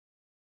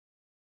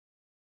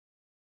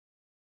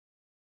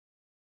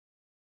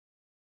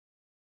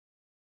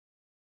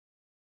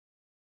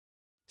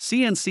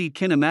CNC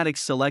Kinematics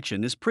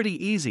selection is pretty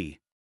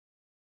easy.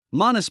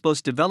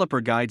 Monospos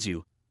developer guides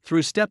you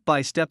through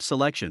step-by-step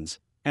selections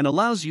and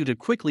allows you to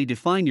quickly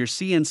define your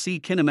CNC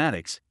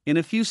kinematics in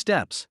a few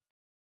steps.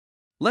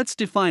 Let's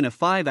define a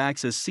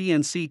 5-axis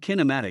CNC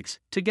kinematics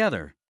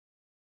together.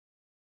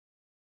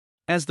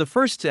 As the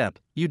first step,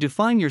 you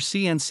define your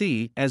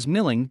CNC as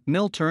milling,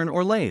 mill turn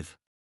or lathe.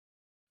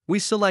 We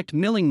select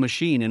milling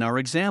machine in our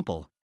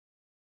example.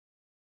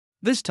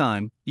 This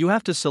time, you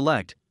have to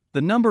select the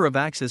number of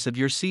axes of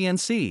your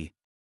CNC.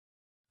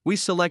 We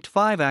select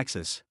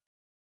 5-axis.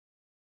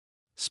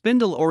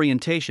 Spindle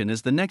orientation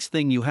is the next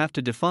thing you have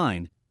to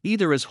define,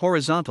 either as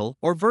horizontal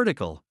or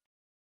vertical.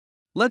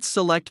 Let's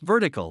select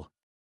vertical.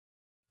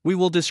 We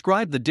will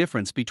describe the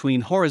difference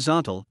between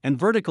horizontal and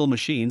vertical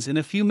machines in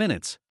a few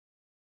minutes.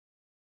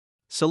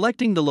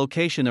 Selecting the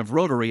location of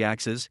rotary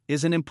axes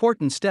is an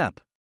important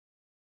step.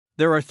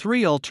 There are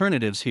 3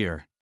 alternatives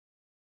here.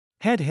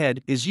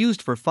 Head is used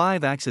for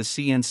 5-axis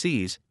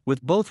CNCs,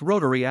 with both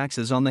rotary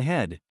axes on the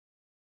head.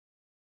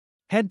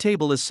 Head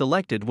table is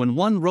selected when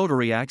one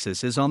rotary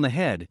axis is on the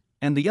head,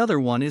 and the other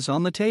one is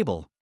on the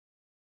table.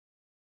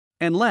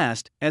 And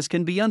last, as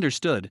can be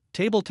understood,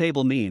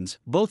 table means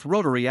both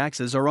rotary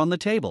axes are on the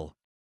table.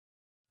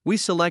 We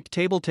select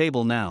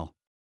table now.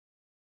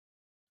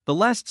 The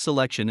last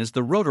selection is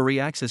the rotary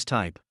axis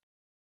type.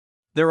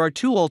 There are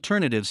 2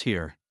 alternatives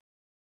here.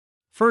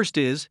 First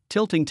is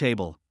tilting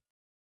table,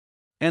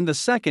 and the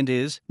second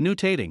is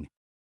nutating.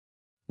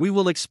 We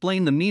will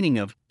explain the meaning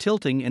of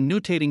tilting and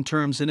nutating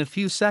terms in a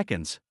few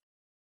seconds.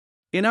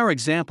 In our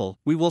example,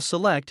 we will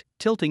select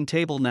tilting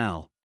table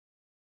now.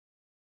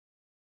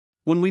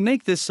 When we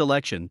make this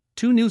selection,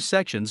 2 new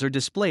sections are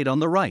displayed on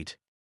the right.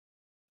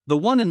 The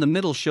one in the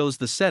middle shows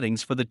the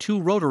settings for the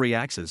 2 rotary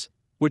axes,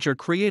 which are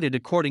created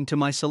according to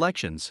my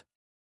selections.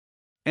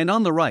 And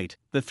on the right,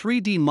 the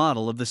 3D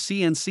model of the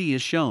CNC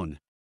is shown.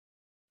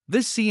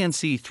 This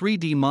CNC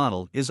 3D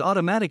model is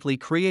automatically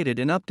created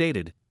and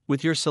updated,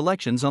 with your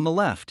selections on the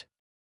left.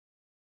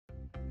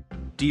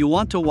 Do you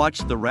want to watch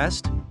the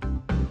rest?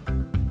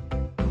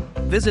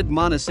 Visit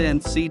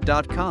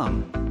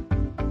monoscnc.com.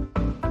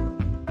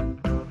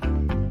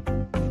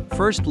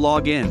 First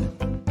log in.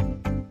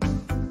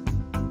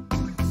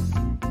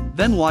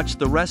 Then watch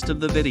the rest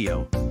of the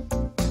video.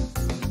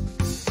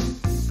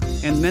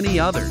 And many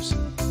others.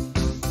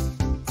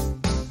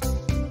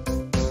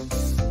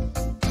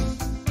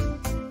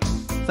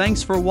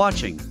 Thanks for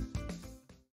watching.